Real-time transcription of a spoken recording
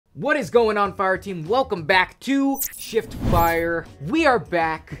What is going on, Fire Team? Welcome back to Shift Fire. We are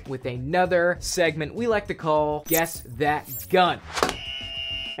back with another segment we like to call Guess That Gun.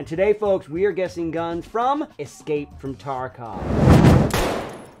 And today, folks, we are guessing guns from Escape from Tarkov.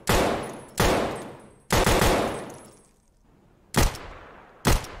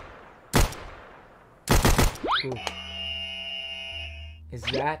 Ooh. Is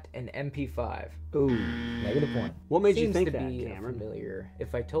that an MP5? Ooh. Negative point. What made Seems you think to that, be Cameron? familiar.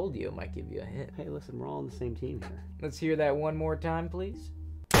 If I told you, it might give you a hint. Hey, listen, we're all on the same team here. Let's hear that one more time, please.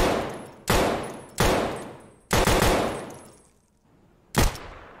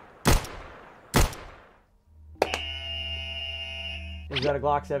 Is that a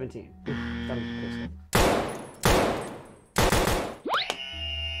Glock 17? Ooh, that was a pistol.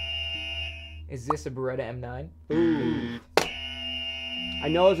 Is this a Beretta M9? Ooh. I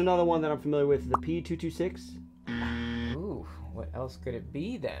know there's another one that I'm familiar with, the P226. Ooh, what else could it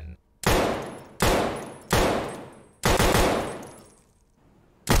be then?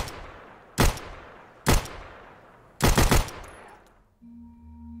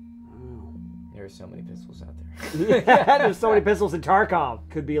 There are so many pistols out there. Yeah, there's so many pistols in Tarkov.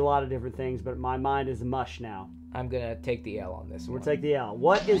 Could be a lot of different things, but my mind is mush now. I'm gonna take the L on this one. We'll take the L.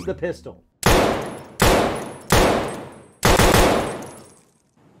 What is the pistol?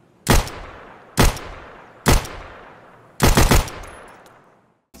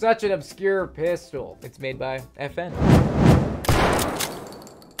 Such an obscure pistol. It's made by FN.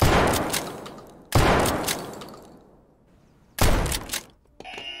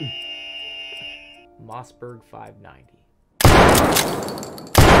 Mossberg 590.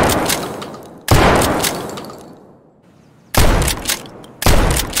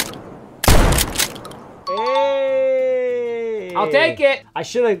 Hey! I'll take it! I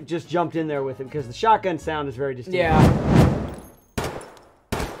should have just jumped in there with it because the shotgun sound is very distinct. Yeah.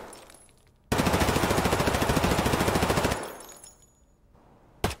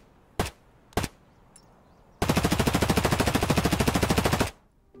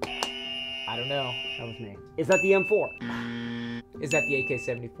 I don't know. That was me. Is that the M4? Is that the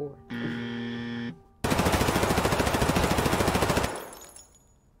AK-74?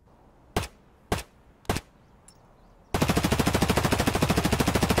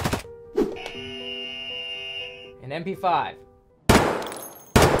 An MP5.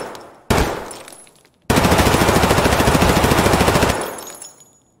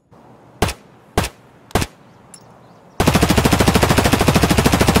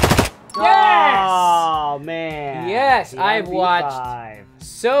 Oh, man. Yes, The I've MP5. watched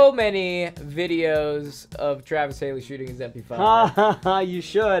so many videos of Travis Haley shooting his MP5. You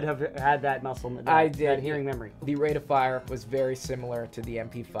should have had that muscle. I did. That hearing memory. The rate of fire was very similar to the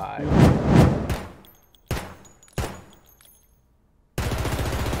MP5.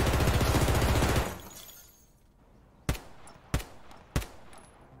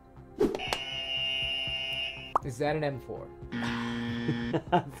 Is that an M4?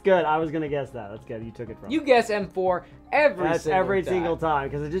 That's good. I was gonna guess that. That's good. You took it from. You guess M4 every single time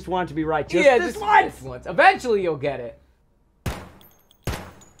because I just want it to be right. Just yeah, this just once. this once. Eventually, you'll get it.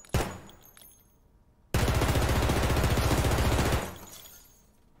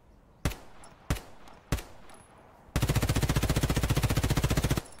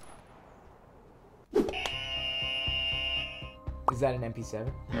 Is that an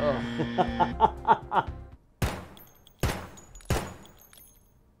MP7? Oh.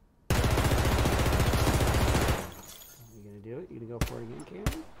 Do it? You gonna go for it again,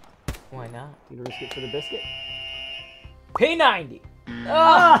 Cameron? Why not? You gonna risk it for the biscuit? P90.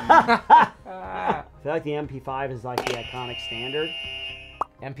 Oh. I feel like the MP5 is like the iconic standard.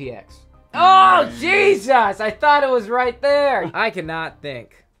 MPX. Oh, Jesus! I thought it was right there. I cannot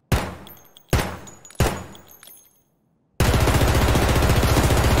think.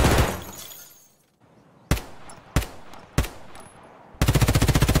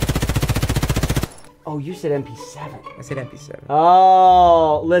 Oh, you said MP7. I said MP7.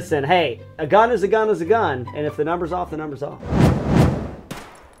 Oh, listen, hey, a gun is a gun is a gun, and if the number's off, the number's off.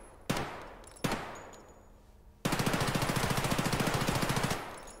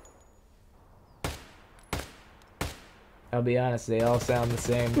 I'll be honest, they all sound the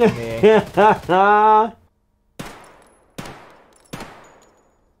same to me.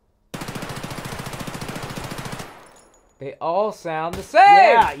 They all sound the same.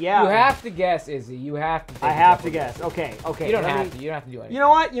 Yeah, yeah. You have to guess, Izzy. You have to. I have to guess. Okay, okay. You don't have to. You don't have to do anything. You know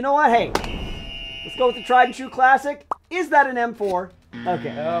what? You know what? Hey, let's go with the tried and true classic. Is that an M4?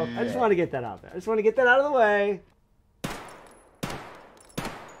 Okay. I just want to get that out there. I just want to get that out of the way.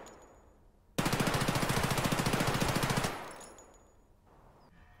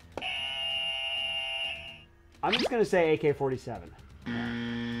 I'm just going to say AK-47.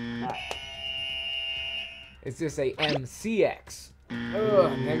 Yeah. Is this a MCX? Ugh,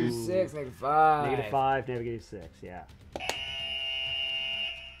 -6, -5. -5, -6, yeah.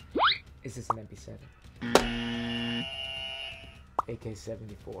 Is this an MP7?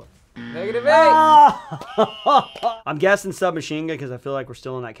 AK-74. -8. I'm guessing submachine gun because I feel like we're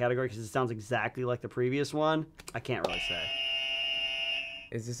still in that category because it sounds exactly like the previous one. I can't really say.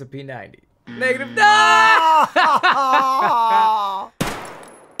 Is this a P90? -9.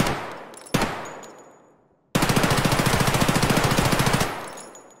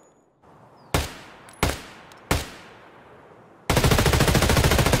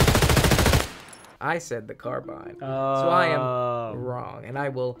 I said the carbine. So I am wrong, and I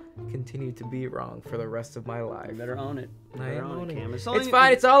will continue to be wrong for the rest of my life. You better own it. I am owning it. It's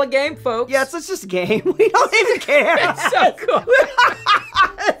fine. It's all a game, folks. Yeah, it's just a game. We don't even care. It's so cool.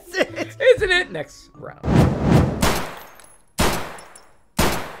 That's it. Isn't it? Next round.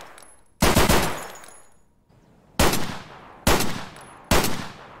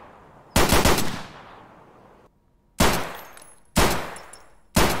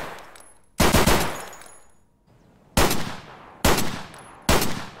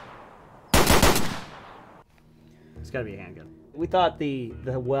 It's gotta be a handgun. We thought the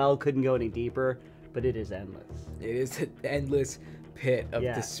well couldn't go any deeper, but it is endless. It is an endless pit of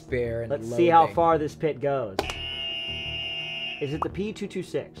despair and Let's loathing. see how far this pit goes. Is it the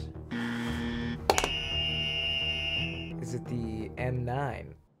P226? Is it the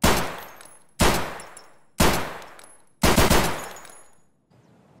M9?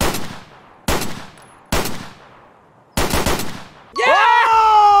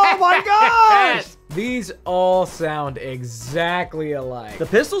 Oh my gosh! These all sound exactly alike. The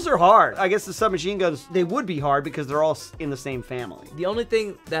pistols are hard. I guess the submachine guns, they would be hard because they're all in the same family. The only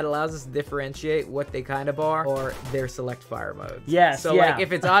thing that allows us to differentiate what they kind of are their select fire modes. Yes, So like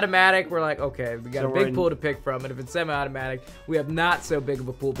if it's automatic, we're like, okay, we got So a big pool to pick from. And if it's semi-automatic, we have not so big of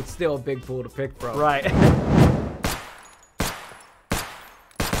a pool, but still a big pool to pick from. Right.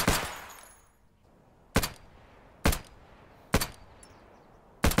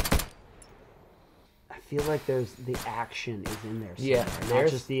 I feel like the action is in there somewhere.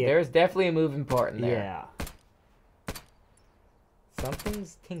 Yeah, there's definitely a moving part in there. Yeah.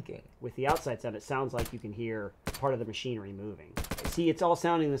 Something's tinking. With the outside sound, it sounds like you can hear part of the machinery moving. See, it's all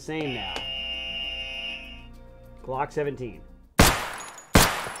sounding the same now. Glock 17.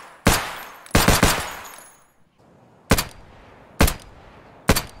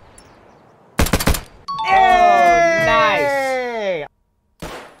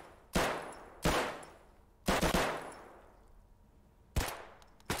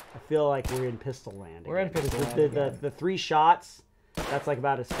 I feel like we're in pistol land. We're in pistol land again. The 3 shots, that's like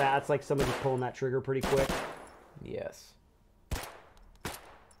about as fast. That's like somebody pulling that trigger pretty quick. Yes.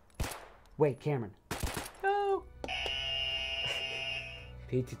 Wait, Cameron. No.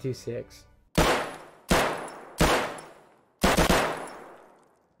 P226.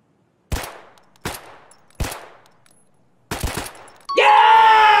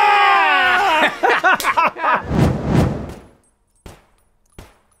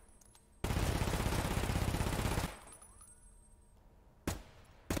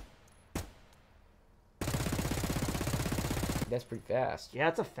 That's pretty fast. Yeah,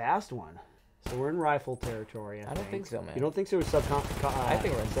 it's a fast one. So we're in rifle territory. I don't think so, man. You don't think so? With I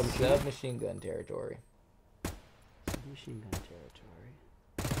think we're in submachine gun territory. Submachine gun territory.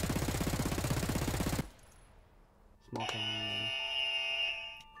 Small cannon.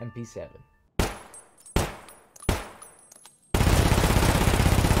 MP7.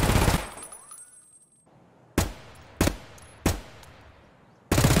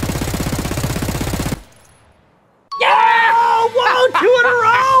 Whoa, 2 in a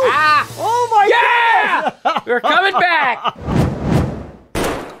row! Oh my god! We're coming back!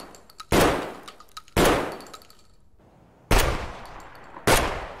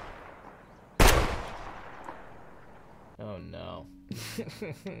 Oh no.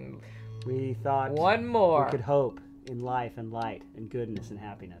 We thought one more. We could hope in life and light and goodness and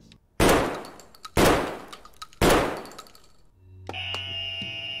happiness.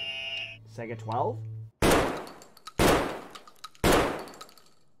 Sega 12?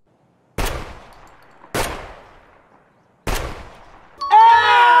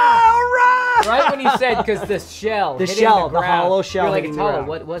 Right when when you said, because the shell. The hit shell, in the ground, hollow shell You're like, hitting it's the hollow. ground.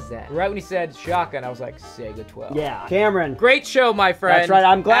 What was that? Right when he said shotgun, I was like, Sega 12. Yeah. Cameron. Great show, my friend. That's right.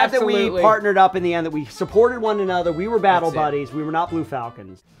 I'm glad that Absolutely. we partnered up in the end, that we supported one another. We were battle That's it. buddies. We were not Blue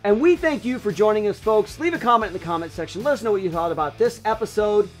Falcons. And we thank you for joining us, folks. Leave a comment in the comment section. Let us know what you thought about this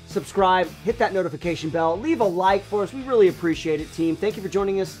episode. Subscribe, hit that notification bell, leave a like for us. We really appreciate it, team. Thank you for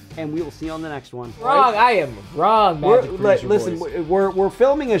joining us, and we will see you on the next one. Wrong. I am wrong, Magic Producer Listen, boys. we're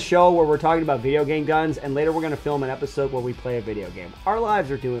filming a show where we're talking about video game guns, and later we're going to film an episode where we play a video game. Our lives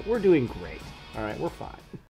are we're doing great. All right, we're fine.